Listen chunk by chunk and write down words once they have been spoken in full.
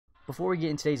Before we get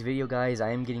into today's video, guys,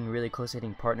 I am getting really close to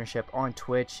hitting partnership on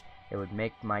Twitch. It would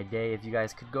make my day if you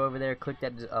guys could go over there, click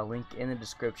that link in the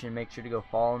description. Make sure to go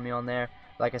follow me on there.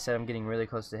 Like I said, I'm getting really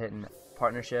close to hitting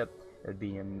partnership. It would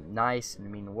be nice and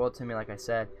mean the world to me, like I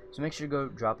said. So make sure to go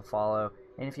drop a follow.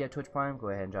 And if you have Twitch Prime, go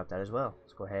ahead and drop that as well.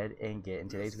 Let's go ahead and get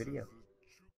into today's video.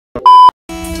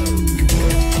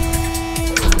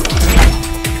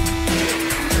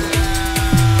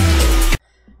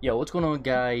 Yo, what's going on,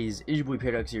 guys? It's your boy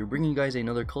Paradox here, bringing you guys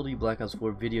another Call of Duty Black Ops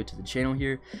 4 video to the channel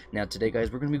here. Now today,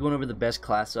 guys, we're going to be going over the best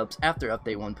class ups after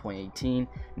update 1.18.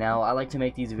 Now I like to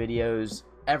make these videos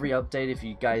every update, if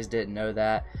you guys didn't know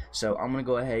that. So I'm gonna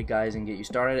go ahead, guys, and get you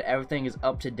started. Everything is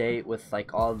up to date with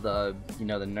like all the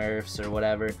the nerfs or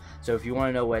whatever. So if you want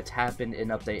to know what's happened in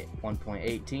update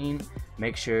 1.18,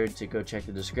 make sure to go check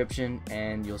the description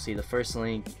and you'll see the first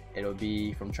link. It'll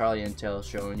be from Charlie Intel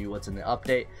showing you what's in the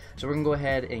update. So we're gonna go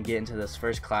ahead and get into this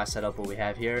first class setup. What we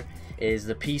have here is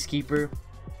the Peacekeeper.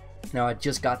 Now I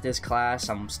just got this class.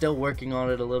 I'm still working on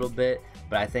it a little bit,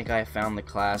 but I think I found the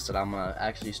class that I'm gonna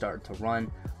actually start to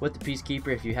run with the Peacekeeper.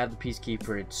 If you have the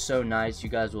Peacekeeper, it's so nice. You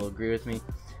guys will agree with me.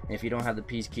 And if you don't have the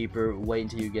Peacekeeper, wait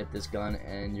until you get this gun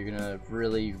and you're gonna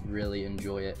really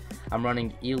enjoy it. I'm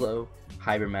running ELO,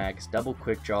 Hypermax, double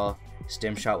quick draw,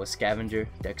 stim shot with scavenger,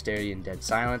 dexterity, and dead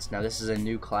silence. Now this is a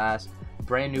new class,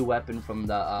 brand new weapon from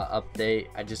the update.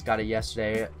 I just got it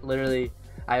yesterday. Literally,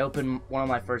 I opened one of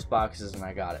my first boxes and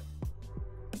I got it.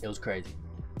 It was crazy.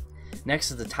 Next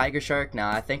is the Tiger Shark.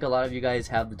 Now I think a lot of you guys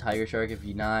have the Tiger Shark. If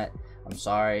you not, I'm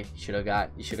sorry. You should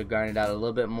have garnered out a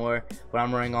little bit more. What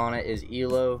I'm running on it is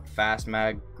ELO, fast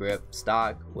mag, grip,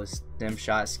 stock with stim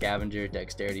shot, scavenger,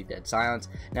 dexterity, dead silence.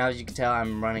 Now as you can tell,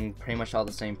 I'm running pretty much all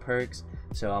the same perks,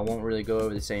 so I won't really go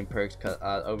over the same perks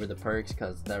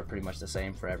because they're pretty much the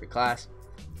same for every class.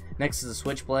 Next is the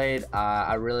Switchblade.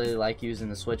 I really like using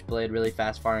the Switchblade. Really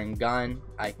fast firing gun.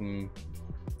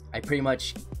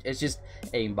 It's just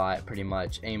aimbot, pretty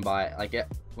much aimbot. Like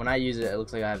when I use it, it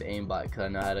looks like I have aimbot because I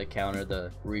know how to counter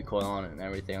the recoil on it and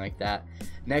everything like that.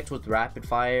 Next, with rapid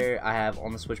fire, I have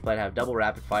on the Switchblade, I have double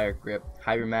rapid fire, grip,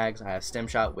 hyper mags. I have stim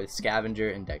shot with scavenger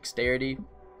and dexterity.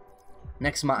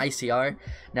 Next, my ICR.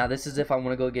 Now this is if I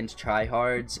want to go against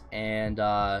tryhards, and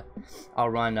I'll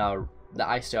run the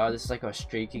ICR. This is like a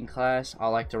streaking class. I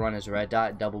like to run as red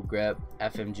dot, double grip,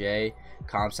 FMJ,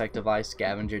 comsec device,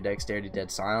 scavenger, dexterity,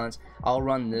 dead silence. I'll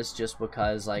run this just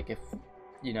because, like, if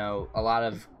a lot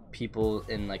of people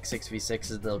in like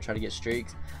 6v6s, they'll try to get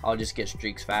streaks. I'll just get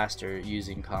streaks faster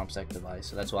using comsec device,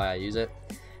 so that's why I use it.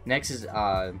 Next is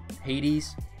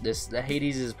Hades. The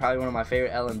Hades is probably one of my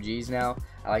favorite LMGs now.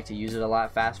 I like to use it a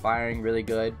lot. Fast firing, really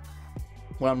good.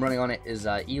 What I'm running on it is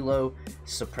ELO,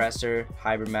 suppressor,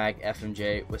 hypermag,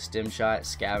 FMJ with stim shot,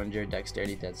 scavenger,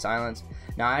 dexterity, dead silence.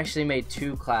 Now I actually made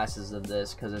two classes of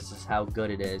this because this is how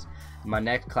good it is. My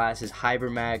next class is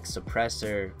hypermag,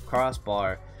 suppressor,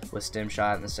 crossbar with stim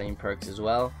shot and the same perks as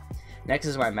well. Next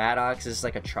is my Maddox. This is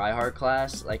like a tryhard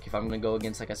class. Like if I'm gonna go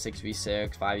against like a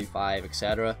 6v6, 5v5,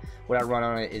 etc. What I run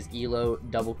on it is ELO,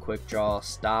 double quick draw,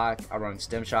 stock. I run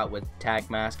stim shot with tac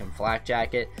mask and flak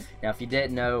jacket. Now if you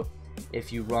didn't know,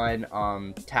 if you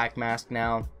run tac mask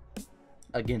now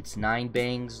against 9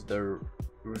 bangs,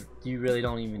 you really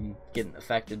don't even get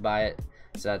affected by it,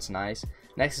 so that's nice.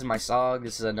 Next is my SOG.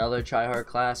 This is another tryhard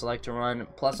class I like to run,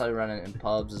 plus I run it in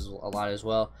pubs a lot as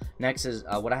well. Next is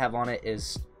what I have on it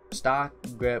is stock,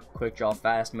 grip, quick draw,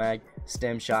 fast mag,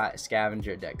 stim shot,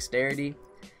 scavenger, dexterity.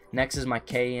 Next is my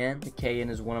KN. The KN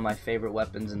is one of my favorite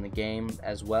weapons in the game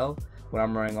as well. What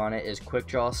I'm running on it is quick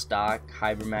draw, stock,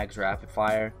 hypermags, rapid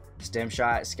fire, stim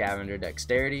shot, scavenger,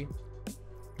 dexterity.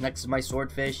 Next is my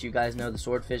Swordfish. You guys know the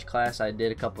Swordfish class I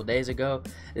did a couple days ago.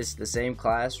 This is the same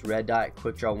class, red dot,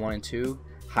 quick draw 1 and 2,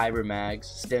 hyper mags,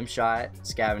 stim shot,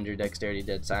 scavenger, dexterity,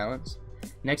 dead silence.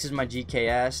 Next is my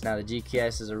GKS. Now the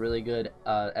GKS is a really good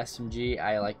SMG.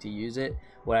 I like to use it.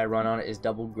 What I run on it is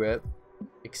double grip,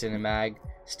 extended mag,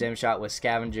 stim shot with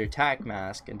scavenger, tac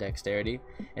mask, and dexterity.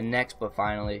 And next but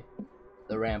finally,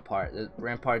 the Rampart. The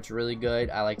Rampart's really good.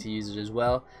 I like to use it as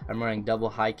well. I'm running double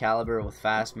high caliber with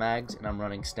fast mags, and I'm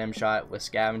running stim shot with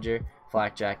scavenger,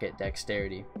 flak jacket,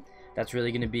 dexterity. That's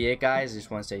really going to be it, guys. I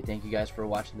just want to say thank you guys for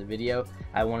watching the video.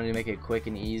 I wanted to make it quick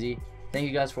and easy. Thank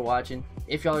you guys for watching.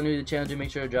 If y'all are new to the channel, do make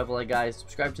sure to drop a like, guys.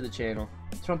 Subscribe to the channel.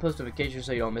 Turn on post notifications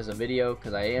so you don't miss a video,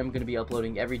 because I am going to be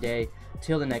uploading every day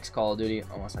till the next Call of Duty,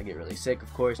 unless I get really sick,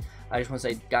 of course. I just want to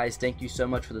say, guys, thank you so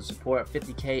much for the support.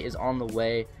 50K is on the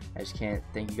way. I just can't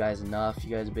thank you guys enough.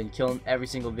 You guys have been killing every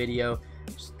single video.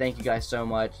 Just thank you guys so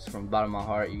much from the bottom of my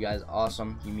heart. You guys are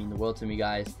awesome. You mean the world to me,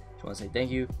 guys. Just want to say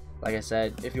thank you. Like I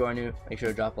said, if you are new, make sure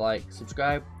to drop a like,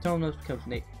 subscribe, turn on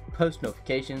notifications. post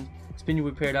notifications. It's been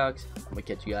your Paradox. I'm gonna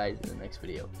catch you guys in the next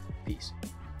video. Peace.